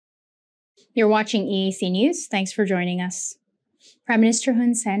You're watching EAC News. Thanks for joining us. Prime Minister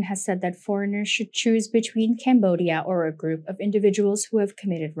Hun Sen has said that foreigners should choose between Cambodia or a group of individuals who have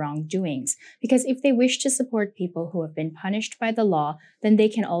committed wrongdoings, because if they wish to support people who have been punished by the law, then they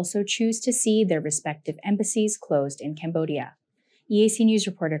can also choose to see their respective embassies closed in Cambodia. EAC News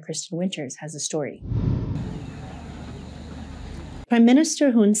reporter Kristen Winters has a story. Prime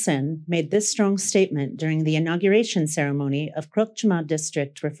Minister Hun Sen made this strong statement during the inauguration ceremony of Krok Chma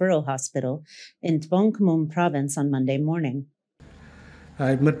District Referral Hospital in Tbong Khmum Province on Monday morning.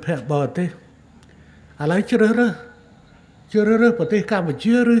 Hai mật phẹt bờ tê, lấy chưa rơ bờ tê cam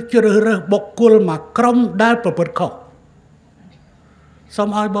chưa rơ bọc cồn mà crom đai bờ bờ khóc,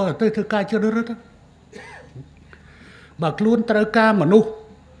 xong ai bờ tê thứ ca chưa rơ đó, bà luôn tơ ca mà nu,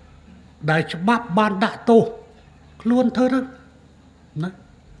 đại bắp ban đã tô, luôn thơ đó,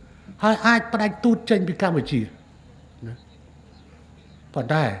 hai ai bắt anh tụt tranh bị cam chỉ, bà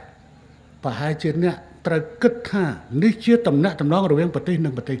đại, bà hai chuyện nè. Trai kết ha, ní chia tầm nạ tầm đó rồi em bật đi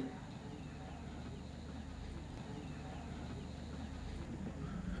nâng bật đi.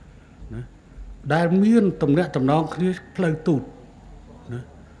 Đại miên tầm nạ tầm đó khi play tụt.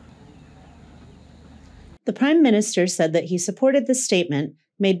 The Prime Minister said that he supported the statement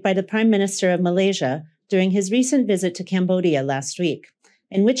made by the Prime Minister of Malaysia during his recent visit to Cambodia last week,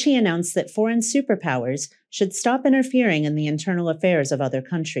 in which he announced that foreign superpowers should stop interfering in the internal affairs of other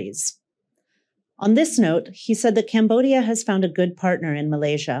countries. On this note, he said that Cambodia has found a good partner in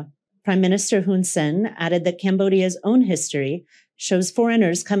Malaysia. Prime Minister Hun Sen added that Cambodia's own history shows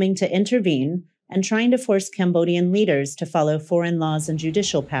foreigners coming to intervene and trying to force Cambodian leaders to follow foreign laws and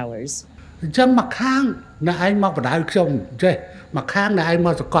judicial powers. The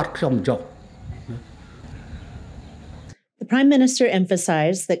Prime Minister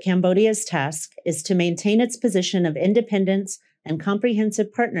emphasized that Cambodia's task is to maintain its position of independence and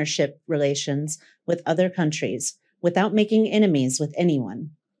comprehensive partnership relations with other countries without making enemies with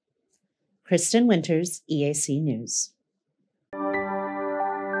anyone. Kristen Winters, EAC News.